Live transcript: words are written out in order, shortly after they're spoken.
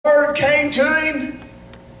word came to him,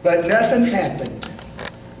 but nothing happened.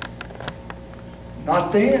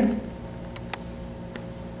 Not then.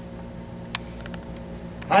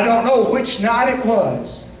 I don't know which night it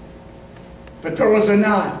was, but there was a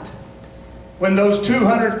night when those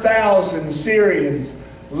 200,000 Assyrians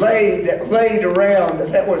laid around,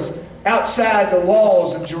 that was outside the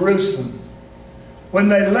walls of Jerusalem. When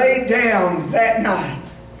they laid down that night,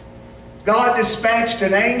 God dispatched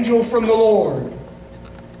an angel from the Lord.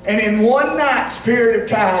 And in one night's period of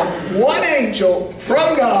time, one angel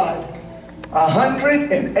from God,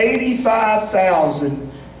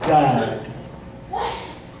 185,000 died.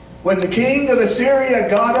 When the king of Assyria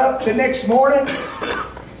got up the next morning,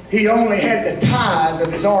 he only had the tithe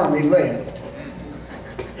of his army left.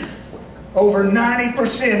 Over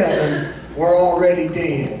 90% of them were already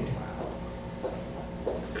dead.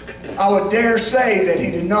 I would dare say that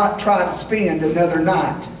he did not try to spend another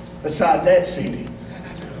night beside that city.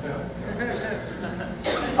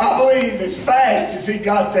 I believe as fast as he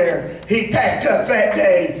got there, he packed up that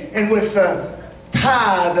day, and with the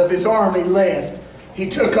tithe of his army left, he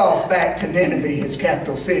took off back to Nineveh, his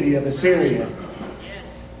capital city of Assyria.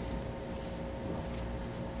 Yes.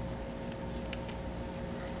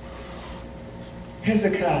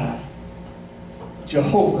 Hezekiah,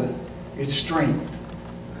 Jehovah is strength.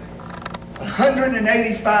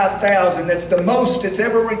 185,000, that's the most it's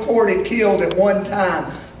ever recorded killed at one time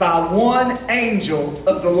by one angel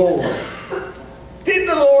of the Lord. Didn't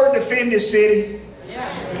the Lord defend his city? Yeah.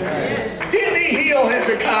 Yes. Didn't he heal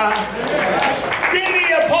Hezekiah? Didn't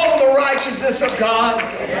he uphold the righteousness of God?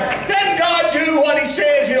 Doesn't God do what he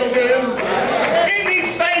says he'll do? Isn't he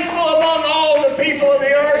faithful among all the people of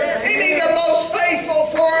the earth? Isn't he the most faithful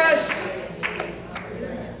for us?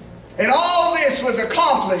 And all this was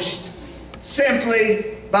accomplished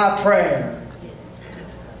simply by prayer.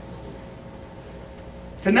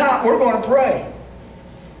 Tonight we're going to pray.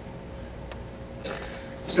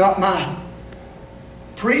 It's not my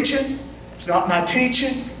preaching. It's not my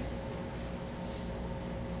teaching.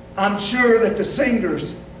 I'm sure that the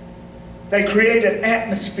singers, they create an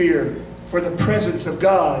atmosphere for the presence of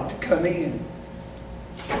God to come in.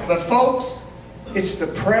 But folks, it's the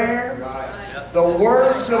prayer, the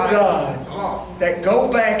words of God that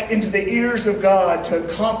go back into the ears of God to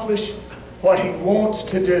accomplish what he wants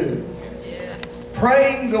to do.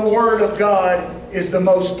 Praying the word of God is the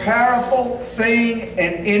most powerful thing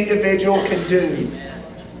an individual can do.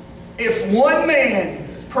 If one man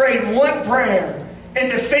prayed one prayer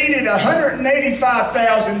and defeated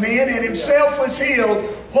 185,000 men and himself was healed,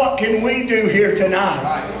 what can we do here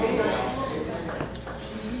tonight?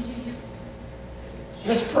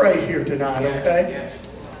 Let's pray here tonight, okay?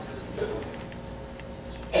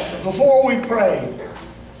 Before we pray,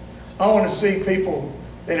 I want to see people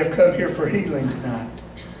that have come here for healing tonight.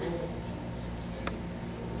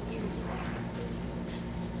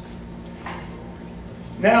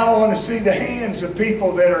 Now I want to see the hands of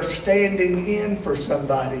people that are standing in for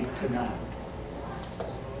somebody tonight.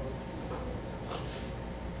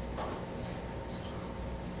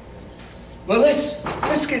 Well, let's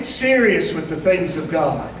get serious with the things of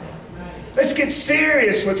God. Let's get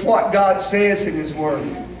serious with what God says in his word.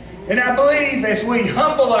 And I believe as we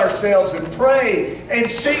humble ourselves and pray and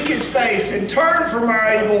seek his face and turn from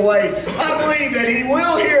our evil ways, I believe that he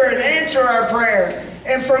will hear and answer our prayers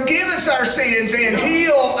and forgive us our sins and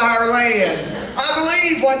heal our lands. I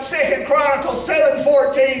believe what 2 Chronicles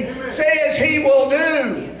 7:14 says he will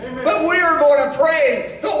do. But we are going to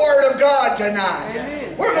pray the word of God tonight.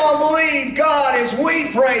 We're going to believe God as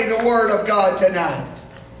we pray the word of God tonight.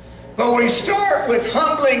 But we start with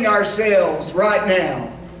humbling ourselves right now.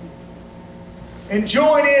 And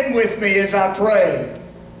join in with me as I pray.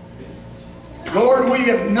 Lord, we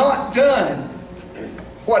have not done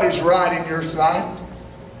what is right in your sight.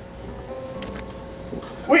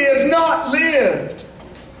 We have not lived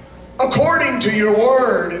according to your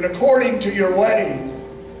word and according to your ways.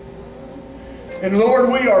 And Lord,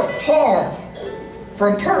 we are far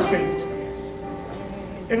from perfect.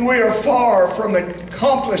 And we are far from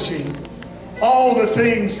accomplishing all the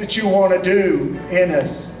things that you want to do in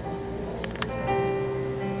us.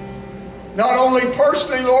 Not only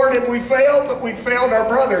personally, Lord, have we failed, but we've failed our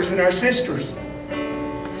brothers and our sisters.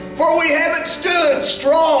 For we haven't stood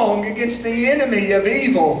strong against the enemy of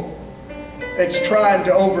evil that's trying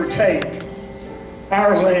to overtake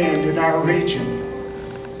our land and our region.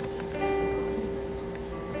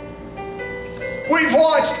 We've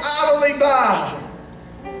watched idly by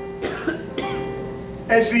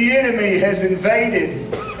as the enemy has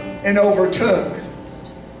invaded and overtook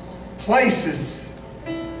places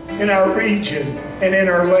in our region and in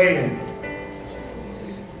our land.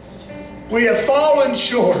 We have fallen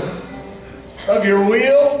short of your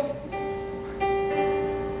will.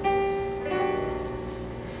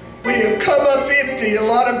 We have come up empty a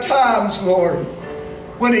lot of times, Lord,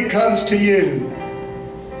 when it comes to you.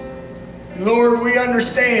 Lord, we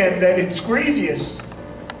understand that it's grievous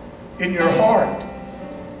in your heart.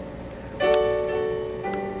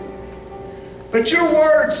 But your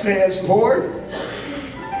word says, Lord,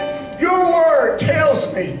 your word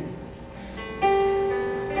tells me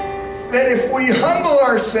that if we humble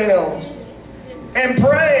ourselves and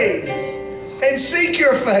pray and seek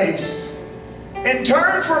your face and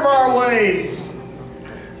turn from our ways,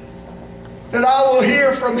 that I will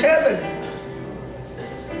hear from heaven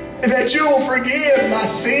and that you will forgive my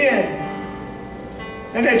sin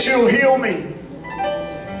and that you'll heal me.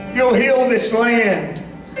 You'll heal this land.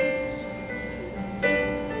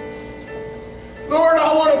 Lord,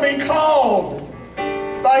 I want to be called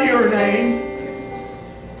by your name.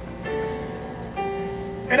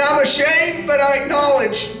 And I'm ashamed, but I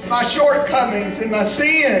acknowledge my shortcomings and my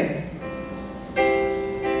sin.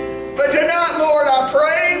 But tonight, Lord, I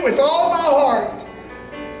pray with all my heart.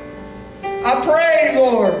 I pray,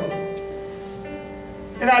 Lord,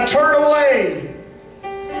 and I turn away.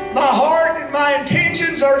 My heart and my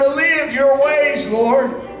intentions are to live your ways,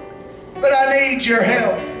 Lord, but I need your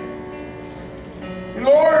help. And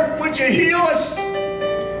Lord, would you heal us?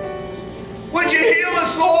 Would you heal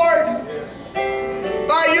us, Lord?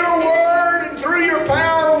 By your word and through your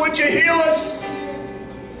power, would you heal us?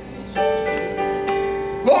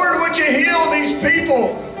 Lord, would you heal these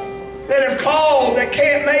people that have called that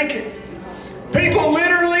can't make it? People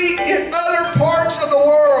literally in other parts of the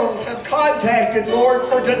world have contacted, Lord,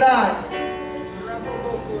 for tonight.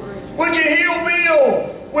 Would you heal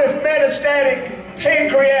Bill with metastatic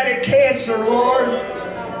pancreatic cancer, Lord?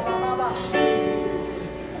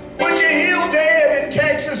 Would you heal Deb in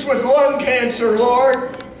Texas with lung cancer,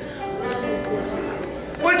 Lord?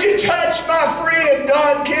 Would you touch my friend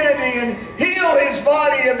Don Kennedy and heal his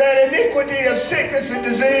body of that iniquity of sickness and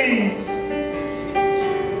disease?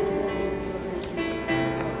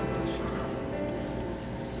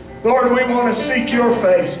 Lord, we want to seek your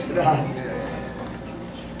face tonight.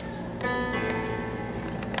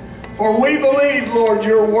 For we believe, Lord,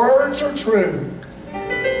 your words are true.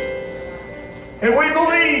 And we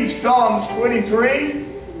believe, Psalms 23,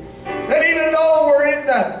 that even though we're in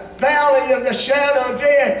the valley of the shadow of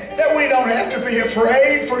death, that we don't have to be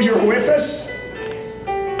afraid, for you're with us.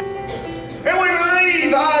 And we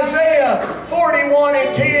believe Isaiah 41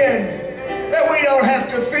 and 10, that we don't have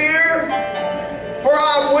to fear, for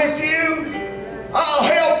I'm with you. I'll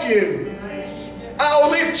help you. I'll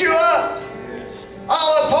lift you up.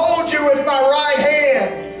 I'll uphold you with my right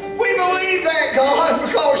hand. We believe that, God,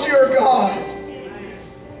 because you're God.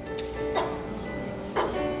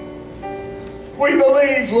 We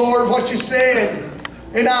believe, Lord, what you said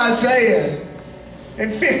in Isaiah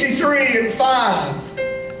in 53 and 5.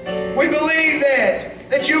 We believe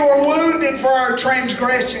that you were wounded for our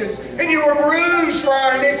transgressions and you were bruised for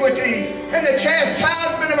our iniquities, and the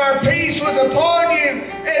chastisement of our peace was upon you,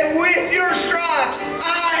 and with your stripes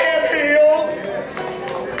I am healed.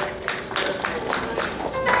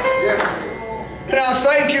 And I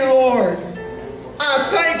thank you, Lord. I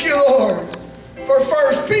thank you, Lord, for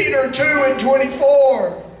 1 Peter 2 and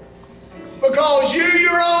 24. Because you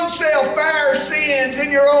your own self bare sins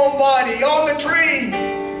in your own body on the tree,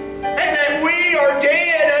 and that we are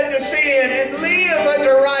dead unto sin and live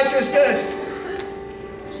unto righteousness,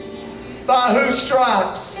 by whose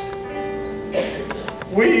stripes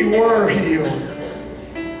we were healed.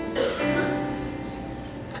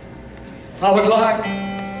 I would like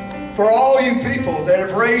for all you people that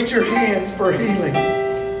have raised your hands for healing,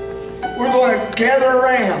 we're going to gather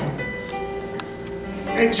around.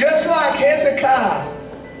 And just like Hezekiah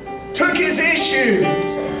took his issue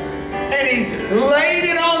and he laid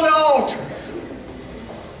it on the altar,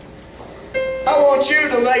 I want you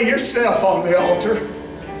to lay yourself on the altar.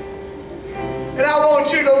 And I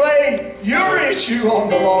want you to lay your issue on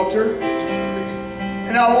the altar.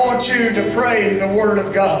 And I want you to pray the Word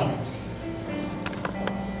of God.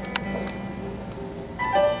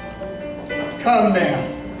 Come now.